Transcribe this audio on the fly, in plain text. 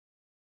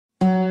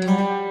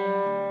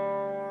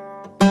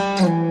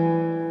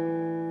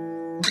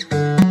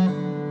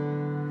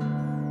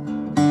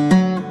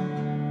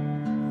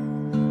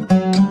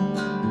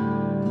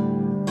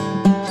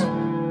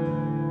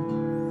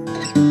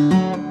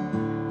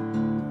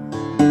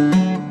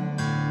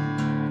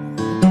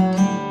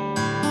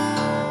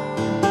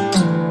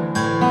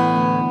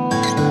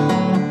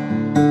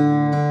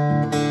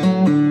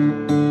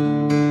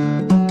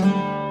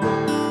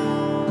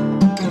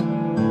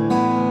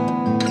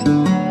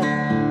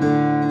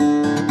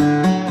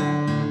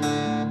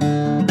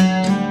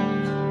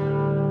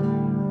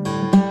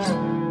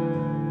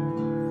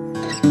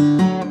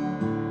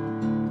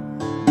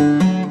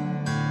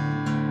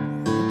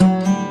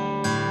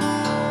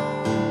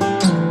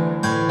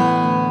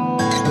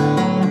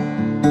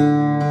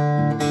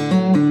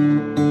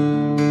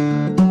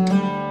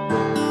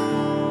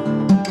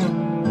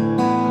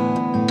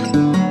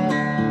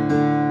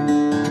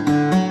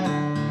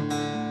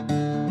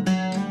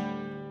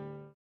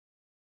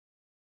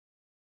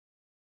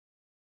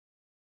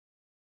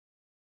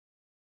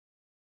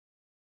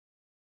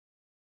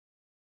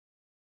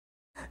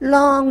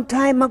long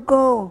time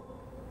ago,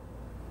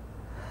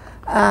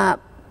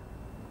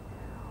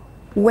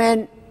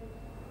 when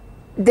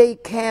they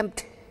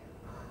camped,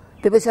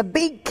 there was a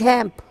big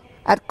camp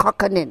at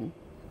Kokkanin,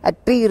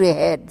 at Peary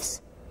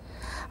Heads,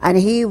 and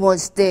he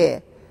was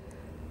there,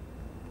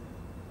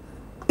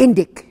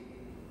 Indik.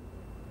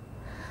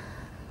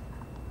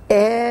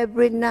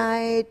 Every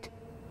night,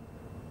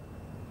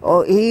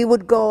 or he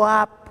would go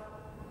up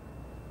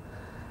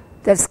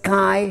the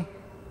sky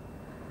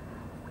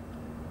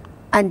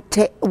and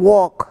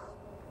walk,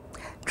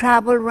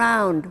 travel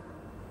round.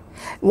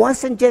 It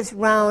wasn't just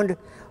round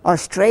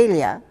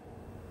Australia.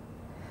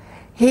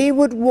 He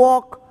would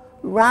walk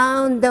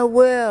round the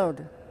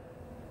world.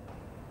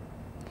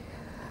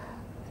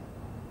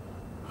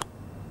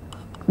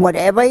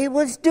 Whatever he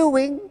was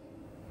doing,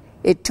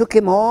 it took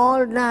him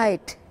all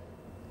night.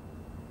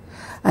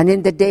 And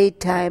in the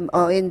daytime,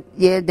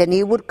 then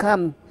he would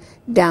come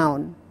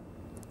down,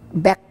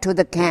 back to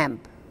the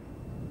camp.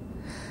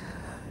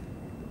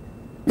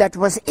 That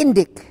was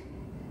Indik,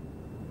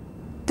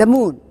 the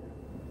moon.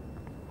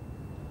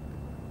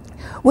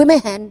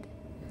 Women,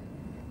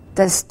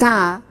 the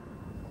star,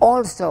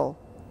 also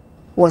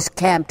was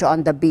camped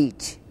on the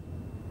beach,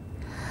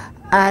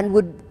 and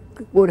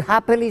would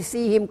happily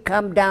see him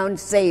come down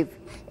safe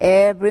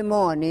every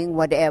morning,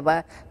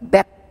 whatever,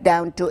 back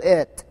down to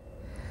earth.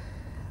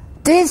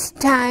 This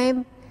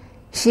time,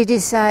 she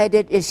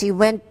decided, she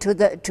went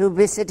to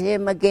visit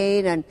him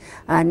again,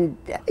 and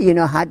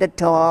had a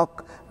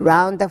talk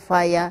round the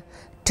fire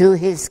to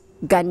his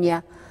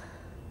ganya,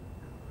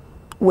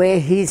 where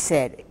he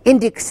said,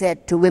 Indik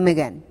said to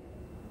Wimigan,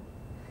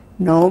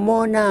 "No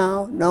more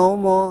now, no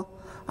more.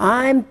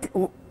 I'm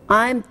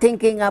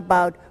thinking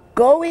about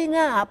going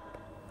up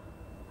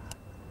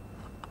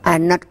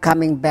and not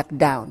coming back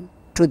down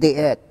to the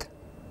earth."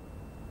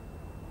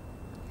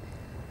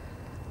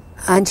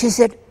 And she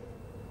said,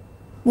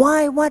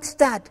 "Why, what's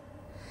that?"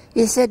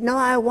 He said, "No,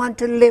 I want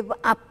to live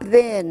up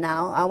there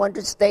now. I want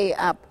to stay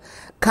up.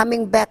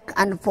 Coming back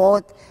and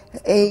forth,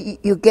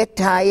 you get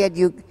tired.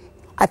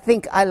 I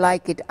think I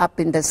like it up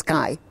in the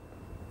sky."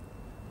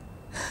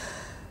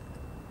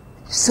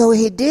 So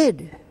he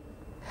did.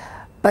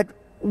 But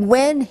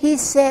when he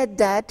said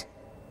that,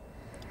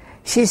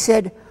 she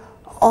said,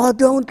 "Oh,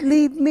 don't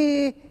leave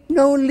me.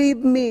 Don't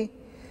leave me."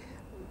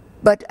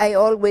 But I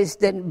always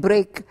then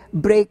break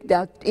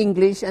that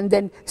English and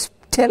then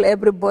tell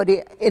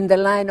everybody in the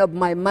line of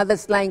my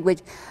mother's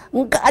language,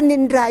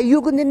 "Nga'anindrai,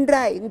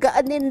 yugunindrai,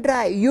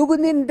 nga'anindrai,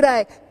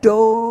 yugunindrai,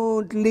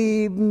 don't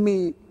leave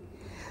me."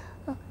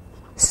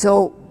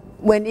 So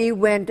when he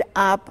went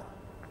up,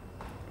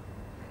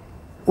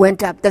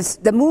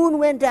 the moon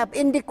went up,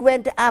 Indik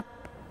went up,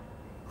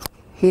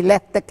 he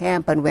left the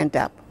camp and went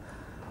up.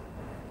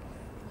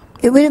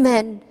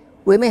 Women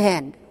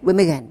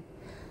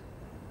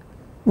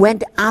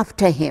went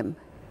after him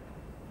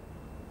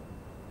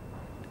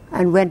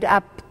and went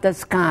up the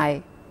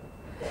sky.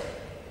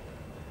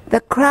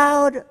 The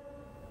crowd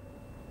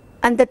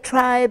and the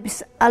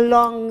tribes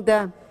along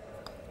the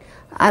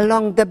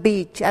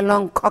beach,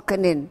 along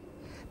Kokkanin,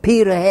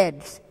 Peary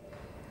Heads,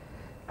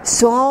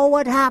 saw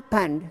what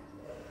happened,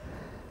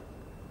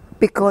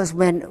 because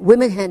when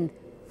women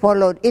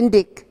followed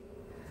Indik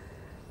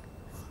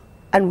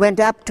and went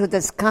up to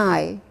the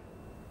sky,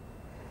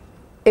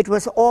 it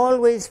was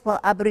always for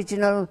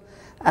Aboriginal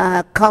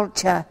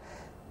culture,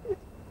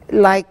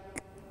 like,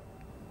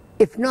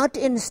 if not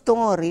in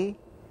story,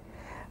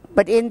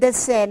 but in the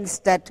sense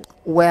that,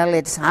 well,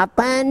 it's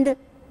happened,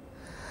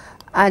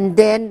 and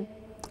then,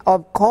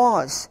 of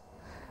course,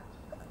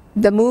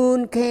 the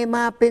moon came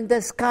up in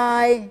the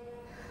sky.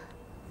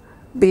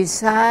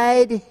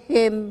 Beside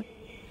him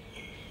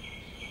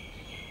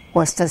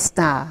was the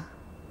star,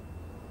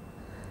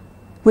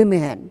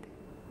 women,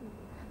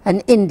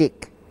 and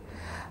Indik.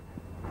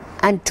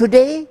 And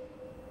today,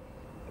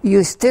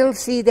 you still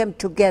see them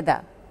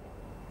together.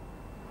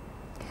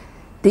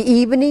 The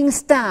evening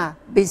star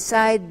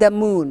beside the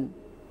moon,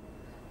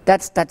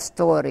 that's that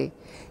story.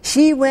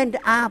 She went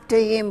after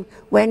him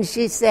when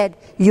she said,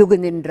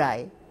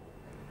 "Yugunindrai,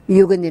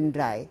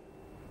 Yugunindrai,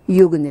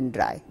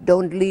 Yugunindrai,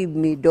 don't leave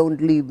me, don't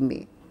leave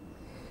me."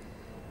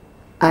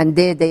 And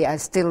there they are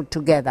still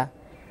together.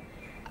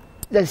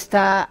 The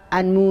star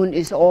and moon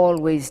is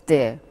always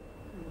there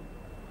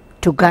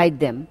to guide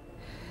them.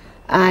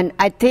 And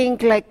I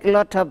think, like a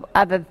lot of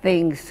other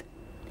things,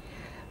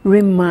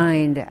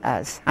 remind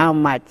us how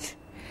much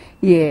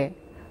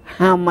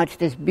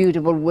this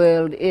beautiful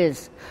world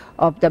is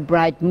of the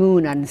bright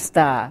moon and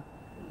star.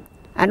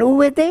 And who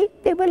were they?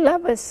 They were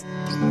lovers.